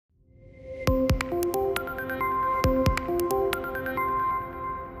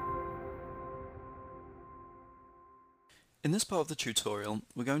In this part of the tutorial,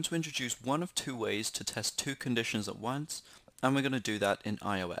 we're going to introduce one of two ways to test two conditions at once, and we're going to do that in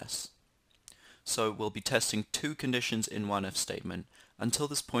iOS. So we'll be testing two conditions in one if statement. Until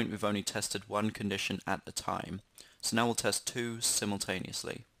this point, we've only tested one condition at a time. So now we'll test two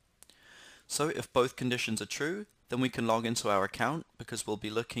simultaneously. So if both conditions are true, then we can log into our account because we'll be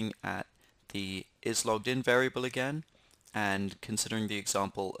looking at the isLoggedIn variable again and considering the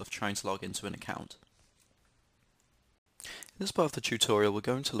example of trying to log into an account. In this part of the tutorial, we're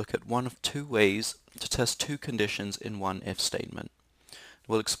going to look at one of two ways to test two conditions in one if statement.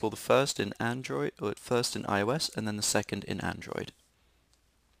 We'll explore the first in iOS, and then the second in Android.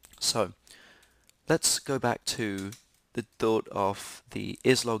 So, let's go back to the thought of the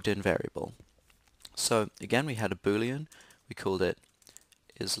isLoggedIn variable. So, again, we had a Boolean. We called it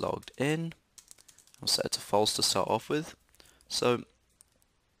isLoggedIn. I'll set it to false to start off with. So,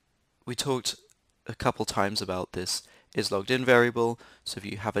 we talked a couple times about this isLoggedIn variable. So if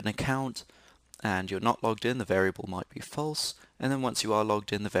you have an account and you're not logged in, the variable might be false, and then once you are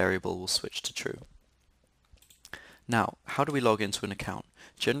logged in, the variable will switch to true. Now, how do we log into an account?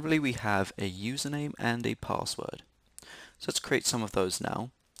 Generally, we have a username and a password. So let's create some of those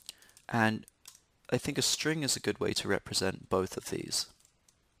now, and I think a string is a good way to represent both of these.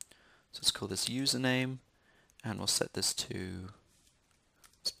 So let's call this username, and we'll set this to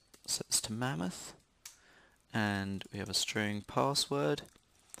Mammoth. And we have a string password,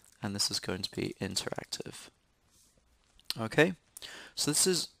 and this is going to be interactive. Okay, so this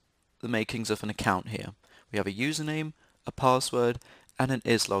is the makings of an account here. We have a username, a password, and an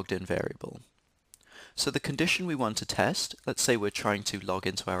isLoggedIn variable. So the condition we want to test, let's say we're trying to log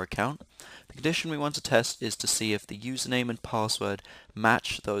into our account, the condition we want to test is to see if the username and password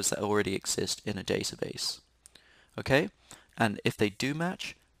match those that already exist in a database. Okay, and if they do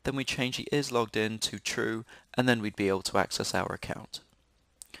match, then we change the isLoggedIn to true, and then we'd be able to access our account.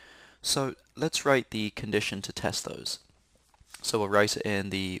 So let's write the condition to test those. So we'll write it in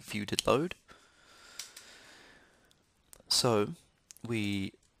the view.did_load. So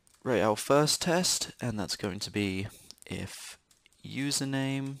we write our first test, and that's going to be if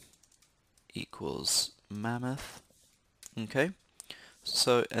username equals mammoth. Okay,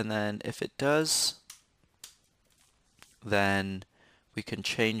 so and then if it does, then we can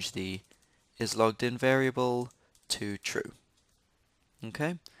change the isLoggedIn variable to true.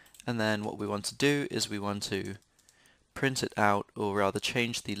 Okay, and then what we want to do is we want to print it out, or rather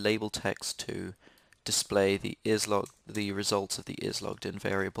change the label text to display the results of the isLoggedIn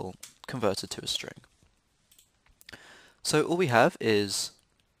variable converted to a string. So all we have is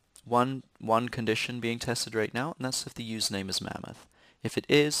one condition being tested right now, and that's if the username is mammoth. If it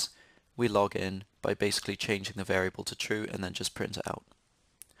is, we log in by basically changing the variable to true and then just print it out.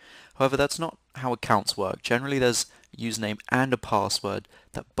 However, that's not how accounts work. Generally, there's a username and a password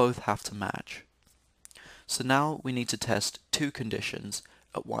that both have to match. So now we need to test two conditions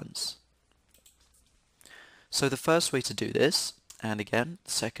at once. So the first way to do this, and again,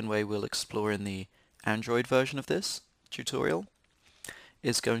 the second way we'll explore in the Android version of this tutorial,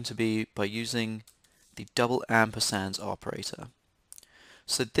 is going to be by using the double ampersand operator.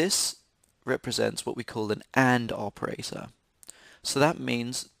 So this represents what we call an AND operator. So that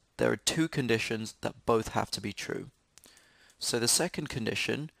means there are two conditions that both have to be true. So the second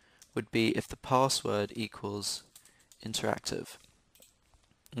condition would be if the password equals interactive.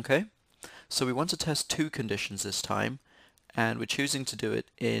 Okay, so we want to test two conditions this time, and we're choosing to do it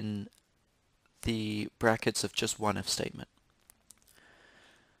in the brackets of just one if statement.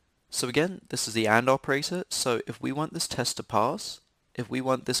 So again, this is the AND operator. So if we want this test to pass, if we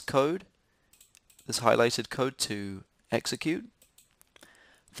want this code, this highlighted code to execute,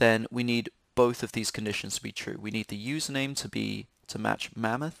 then we need both of these conditions to be true. We need the username to match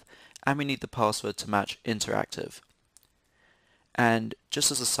mammoth, and we need the password to match interactive. And just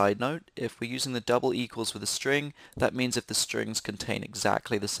as a side note, if we're using the double equals with a string, that means if the strings contain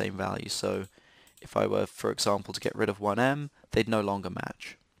exactly the same value. So if I were, for example, to get rid of 1m, they'd no longer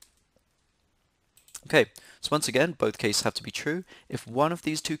match. Okay, so once again, both cases have to be true. If one of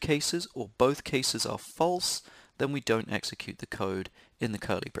these two cases or both cases are false, then we don't execute the code in the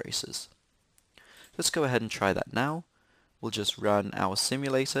curly braces. Let's go ahead and try that now. We'll just run our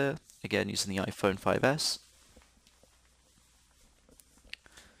simulator, again using the iPhone 5S.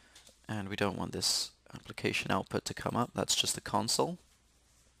 And we don't want this application output to come up, that's just the console.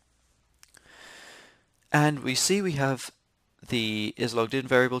 And we see we have the isLoggedIn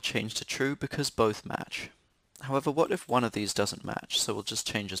variable changed to true because both match. However, what if one of these doesn't match? So we'll just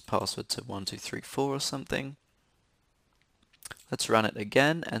change this password to 1234 or something. Let's run it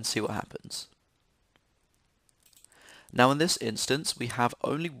again and see what happens. Now in this instance, we have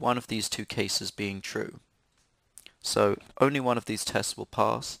only one of these two cases being true. So only one of these tests will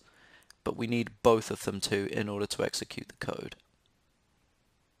pass, but we need both of them to in order to execute the code.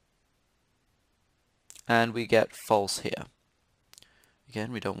 And we get false here.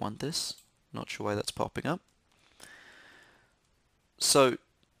 Again, we don't want this. Not sure why that's popping up. So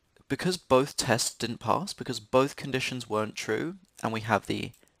because both tests didn't pass, because both conditions weren't true, and we have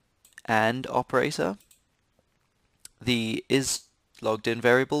the AND operator, the isLoggedIn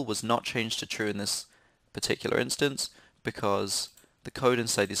variable was not changed to true in this particular instance because the code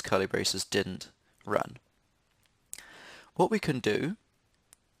inside these curly braces didn't run. What we can do,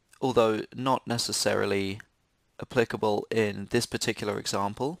 although not necessarily applicable in this particular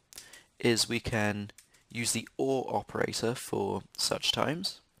example, is we can use the OR operator for such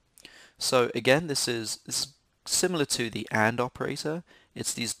times. So again, this is similar to the AND operator.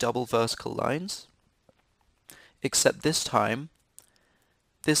 It's these double vertical lines, except this time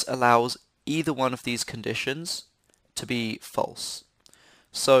this allows either one of these conditions to be false.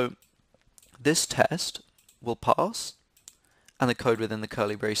 So this test will pass and the code within the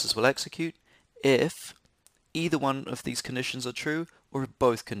curly braces will execute if either one of these conditions are true or if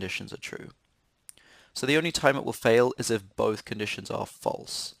both conditions are true. So the only time it will fail is if both conditions are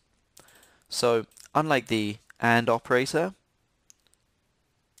false. So unlike the AND operator,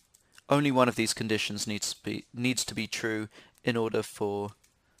 only one of these conditions needs to be true in order for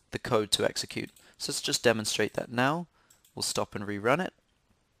the code to execute. So let's just demonstrate that now. We'll stop and rerun it.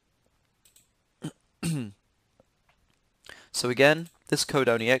 So again, this code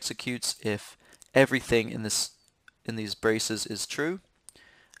only executes if everything in these braces is true,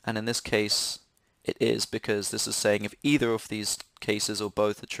 and in this case it is, because this is saying if either of these cases or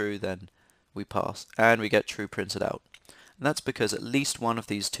both are true, then we pass, and we get true printed out. And that's because at least one of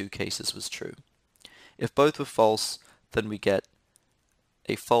these two cases was true. If both were false, then we get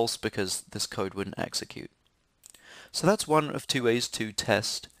a false because this code wouldn't execute. So that's one of two ways to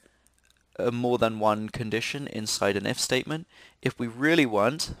test more than one condition inside an if statement. If we really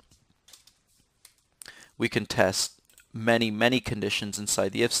want, we can test many conditions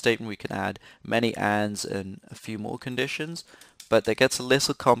inside the if statement. We can add many ands and a few more conditions, but that gets a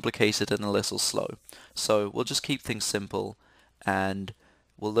little complicated and a little slow. So we'll just keep things simple, and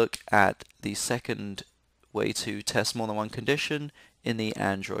we'll look at the second way to test more than one condition in the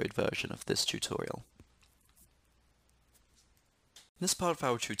Android version of this tutorial. In this part of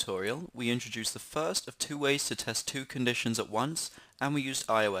our tutorial, we introduced the first of two ways to test two conditions at once, and we used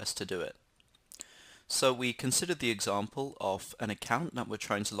iOS to do it. So we considered the example of an account that we're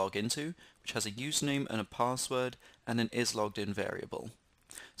trying to log into, which has a username and a password and an isLoggedIn variable.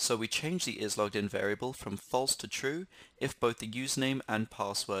 So we changed the isLoggedIn variable from false to true if both the username and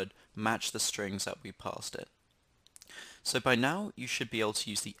password match the strings that we passed it. So by now you should be able to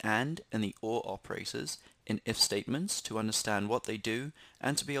use the AND and the OR operators in if statements to understand what they do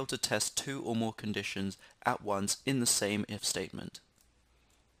and to be able to test two or more conditions at once in the same if statement.